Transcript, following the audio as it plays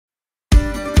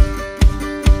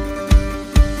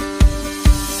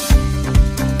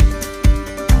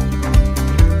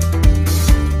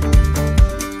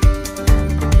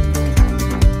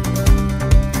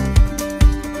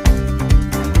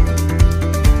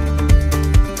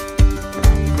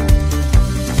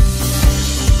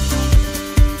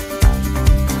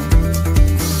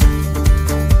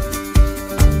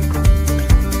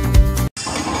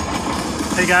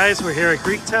guys, we're here at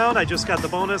Greektown. I just got the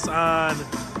bonus on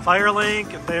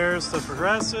Firelink. There's the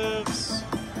progressives.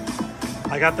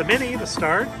 I got the mini to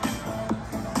start.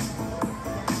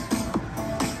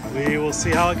 We will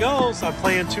see how it goes. I'm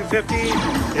playing 250.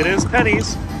 It is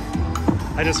pennies.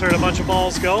 I just heard a bunch of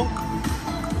balls go.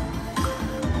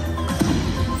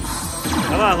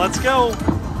 Come on, let's go.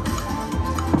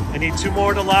 I need 2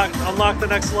 more to unlock the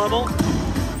next level.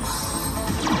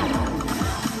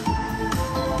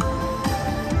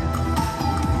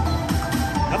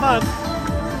 Come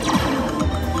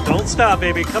on. Don't stop,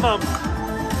 baby. Come on.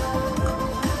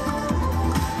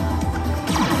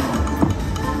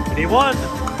 I need 1.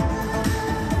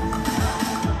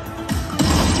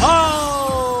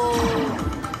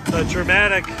 Oh! The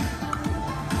dramatic.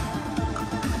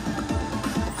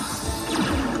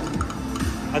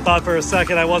 I thought for a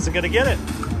second I wasn't going to get it.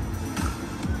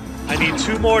 I need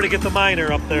 2 more to get the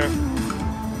minor up there.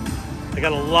 I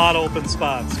got a lot of open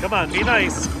spots. Come on, be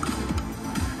nice.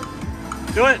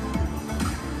 Do it.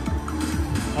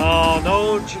 Oh,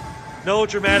 no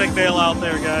dramatic bailout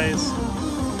there, guys.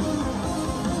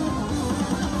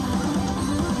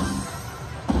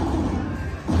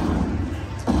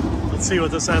 Let's see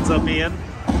what this ends up being.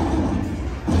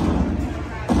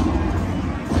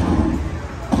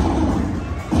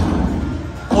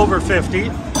 Over 50.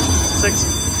 6.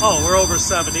 Oh, we're over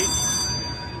 70.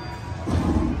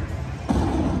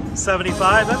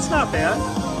 75. That's not bad.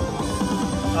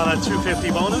 On a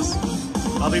 250 bonus.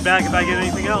 I'll be back if I get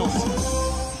anything else.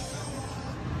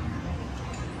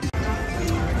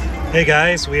 Hey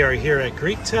guys, we are here at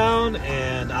Greektown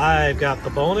and I've got the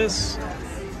bonus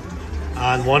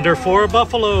on Wonder 4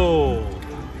 Buffalo.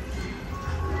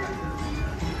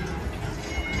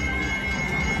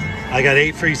 I got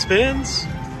 8 free spins.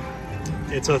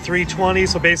 It's a 320,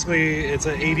 so basically it's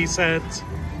an 80-cent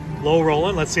low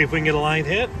rolling. Let's see if we can get a line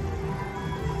hit.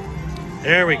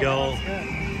 There we go.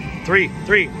 3,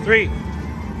 3, 3.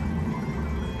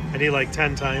 I need like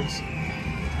 10 times.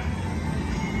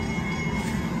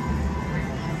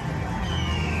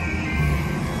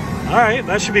 All right,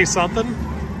 that should be something.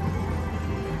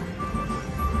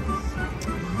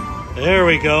 There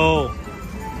we go.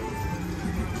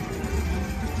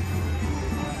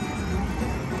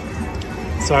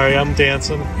 Sorry, I'm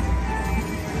dancing.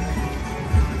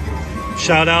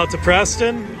 Shout out to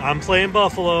Preston. I'm playing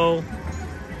Buffalo.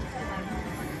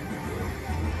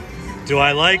 Do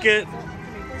I like it?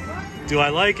 Do I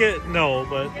like it? No,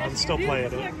 but I'm still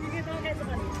playing it.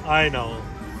 I know.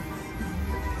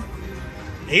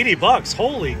 80 bucks,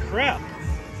 holy crap.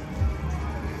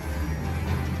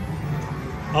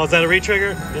 Oh, is that a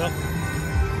retrigger? Yep.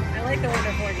 I like the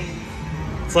Wonder 4 game.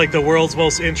 It's like the world's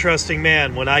most interesting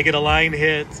man. When I get a line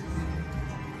hit,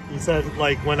 he said,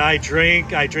 like, when I drink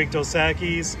Dos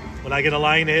Equis. When I get a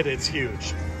line hit, it's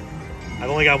huge. I've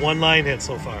only got 1 line hit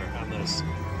so far on this.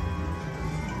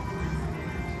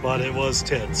 But it was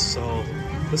tits, so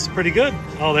this is pretty good.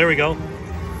 Oh, there we go.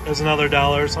 There's another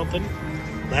 $1 or something.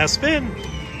 Last spin.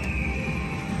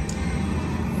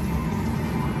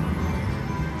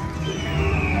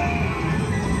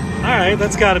 All right,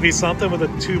 that's got to be something with the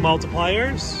 2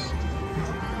 multipliers.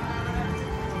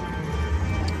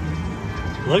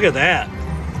 Look at that.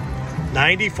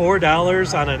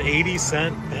 $94 on an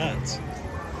 80-cent bet.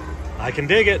 I can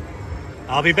dig it.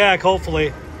 I'll be back,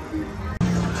 hopefully.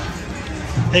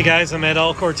 Hey guys, I'm at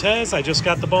El Cortez. I just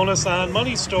got the bonus on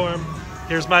Money Storm.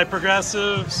 Here's my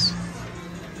progressives.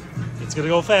 It's gonna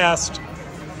go fast.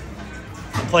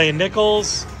 I'm playing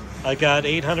nickels. I got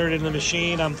 800 in the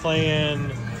machine. I'm playing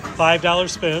 $5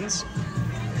 spins.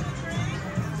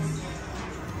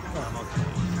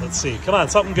 Let's see. Come on,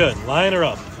 something good. Line her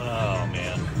up. Oh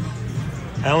man.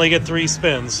 I only get 3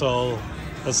 spins, so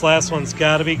this last one's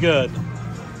gotta be good.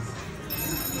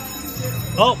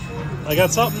 Oh, I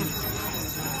got something.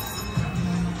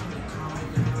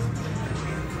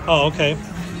 Oh, okay.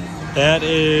 That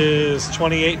is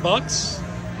 28 bucks.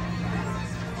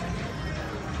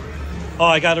 Oh,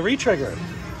 I got a retrigger.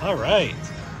 All right.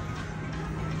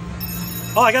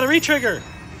 Oh, I got a retrigger.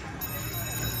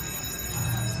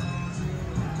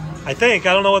 I think.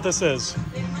 I don't know what this is.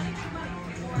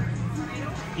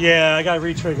 Yeah, I got a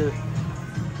retrigger.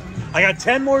 I got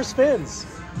 10 more spins.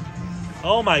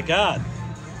 Oh, my God.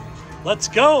 Let's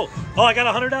go. Oh, I got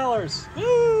 $100.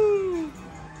 Woo!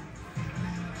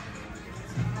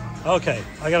 Okay,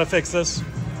 I gotta fix this.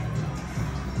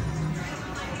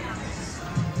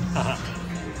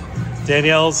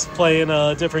 Danielle's playing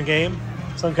a different game.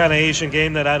 Some kind of Asian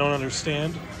game that I don't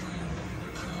understand.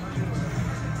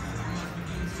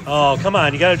 Oh, come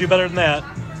on. You got to do better than that.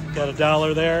 Got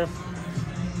 $1 there.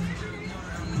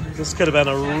 This could have been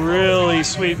a really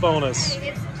sweet bonus.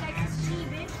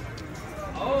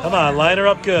 Come on, line her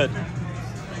up good.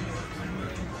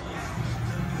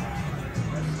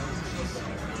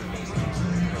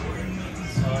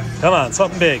 Come on,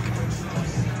 something big.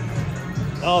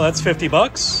 Oh, that's 50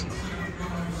 bucks.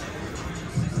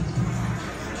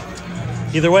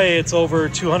 Either way, it's over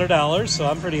 $200, so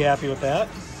I'm pretty happy with that.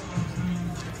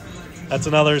 That's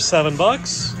another 7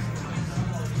 bucks.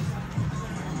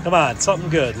 Come on,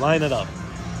 something good. Line it up.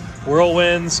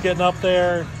 Whirlwind's getting up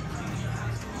there.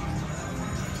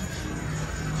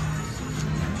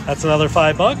 That's another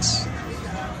 5 bucks.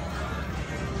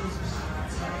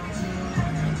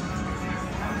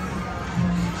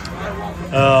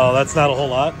 Oh, that's not a whole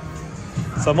lot.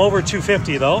 So I'm over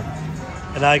 250 though.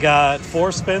 And I got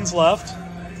 4 spins left.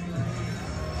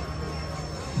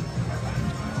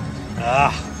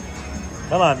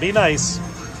 Come on, be nice.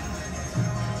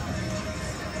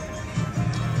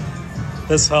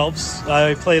 This helps.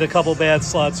 I played a couple bad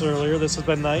slots earlier. This has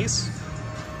been nice.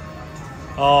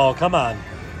 Oh, come on.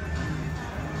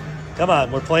 Come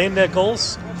on, we're playing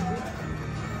nickels.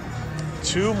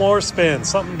 2 more spins,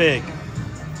 something big.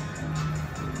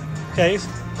 Okay,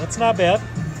 that's not bad.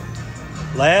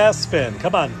 Last spin,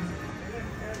 come on.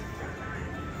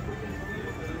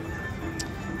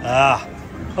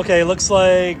 Okay, looks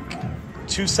like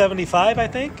 275, I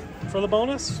think, for the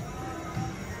bonus.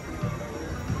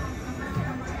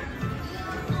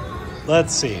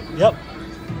 Let's see, yep.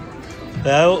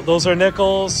 Those are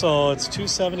nickels, so it's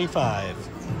 275.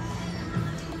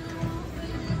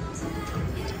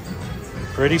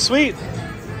 Pretty sweet.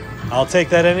 I'll take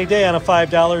that any day on a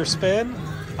 $5 spin.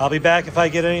 I'll be back if I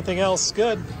get anything else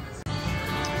good.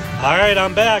 All right,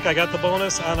 I'm back. I got the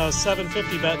bonus on a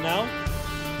 750 bet now.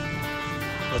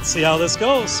 Let's see how this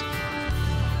goes.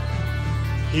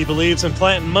 He believes in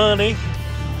planting money.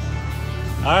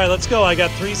 All right, let's go. I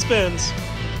got 3 spins.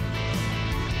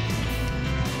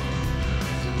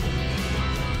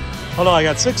 Oh no, I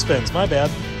got 6 spins. My bad.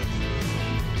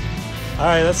 All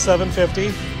right, that's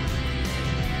 750.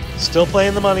 Still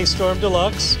playing the Money Storm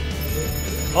Deluxe.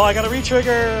 Oh, I got a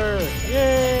retrigger!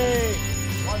 Yay!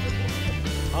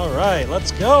 All right,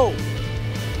 let's go.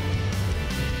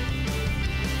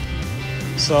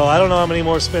 So I don't know how many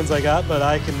more spins I got, but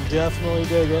I can definitely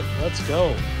dig it. Let's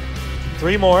go.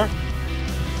 3 more.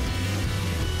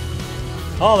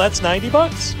 Oh, that's 90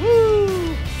 bucks.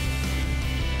 Woo!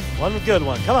 One good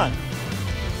one. Come on.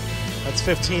 That's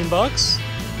 15 bucks.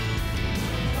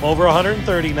 I'm over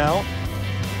 130 now.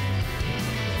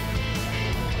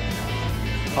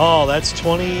 Oh, that's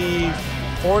 $24,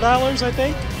 I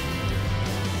think.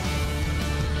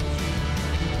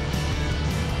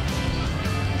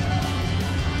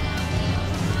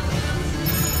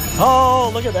 Oh,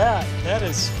 look at that. That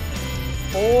is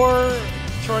 4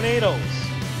 tornadoes.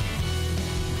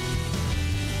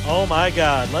 Oh my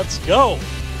God, let's go.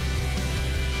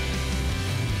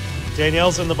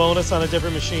 Danielle's in the bonus on a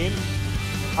different machine.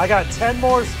 I got 10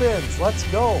 more spins. Let's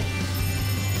go.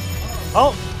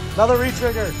 Oh, another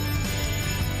retrigger.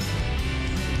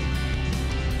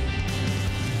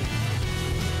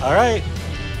 All right.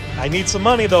 I need some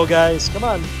money though, guys. Come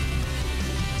on.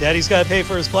 Daddy's got to pay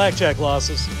for his blackjack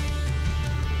losses.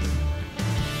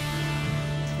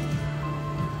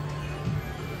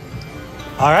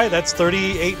 All right, that's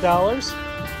 $38.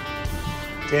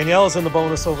 Danielle is in the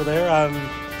bonus over there on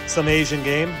some Asian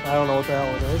game. I don't know what the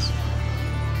hell it is.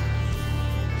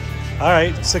 All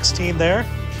right, 16 there.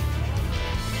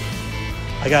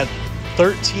 I got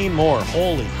 13 more.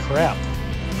 Holy crap.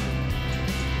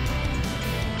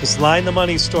 Just line the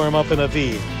Money Storm up in a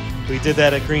V. We did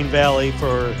that at Green Valley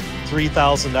for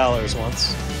 $3,000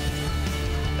 once.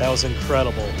 That was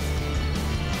incredible.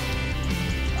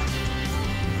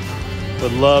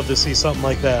 Would love to see something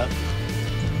like that.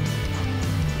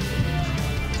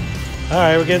 All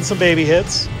right, we're getting some baby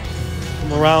hits.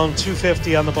 I'm around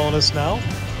 250 on the bonus now.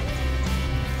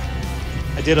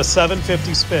 I did a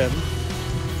 750 spin.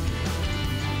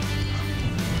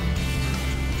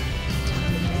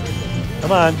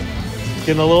 Come on.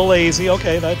 Getting a little lazy.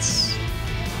 Okay, that's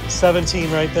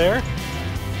 17 right there.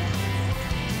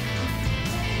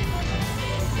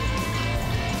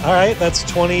 All right, that's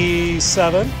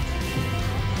 27.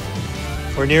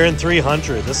 We're nearing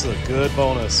 300. This is a good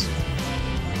bonus.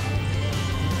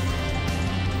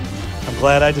 I'm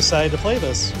glad I decided to play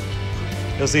this.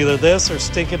 It was either this or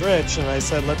Stinkin' Rich, and I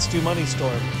said, let's do Money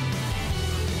Storm.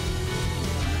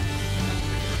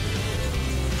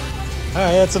 All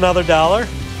right, that's another $1.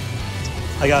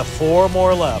 I got 4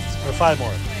 more left, or 5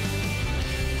 more.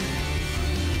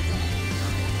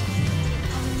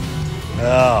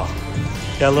 Oh,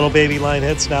 Got little baby line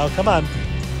hits now. Come on.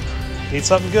 Need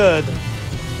something good.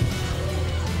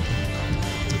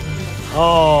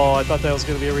 Oh, I thought that was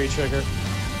going to be a retrigger.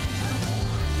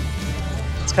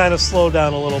 It's kind of slowed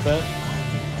down a little bit.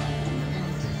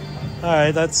 All right,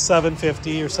 that's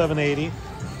 $7.50 or $7.80.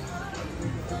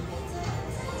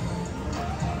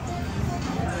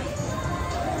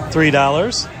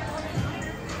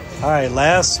 $3. All right,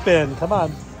 last spin. Come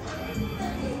on.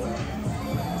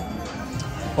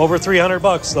 Over 300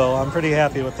 bucks though. I'm pretty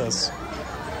happy with this.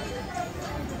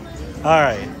 All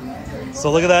right.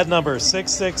 So look at that number,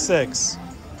 666.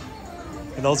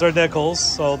 And those are nickels,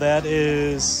 so that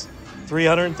is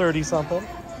 330 something.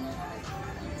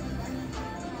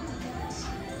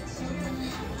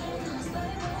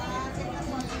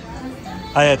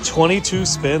 I had 22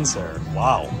 spins there.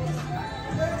 Wow.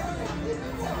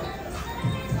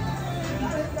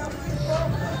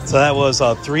 So that was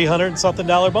a $300 something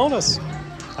bonus.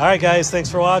 All right, guys, thanks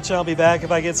for watching. I'll be back if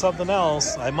I get something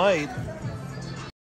else. I might.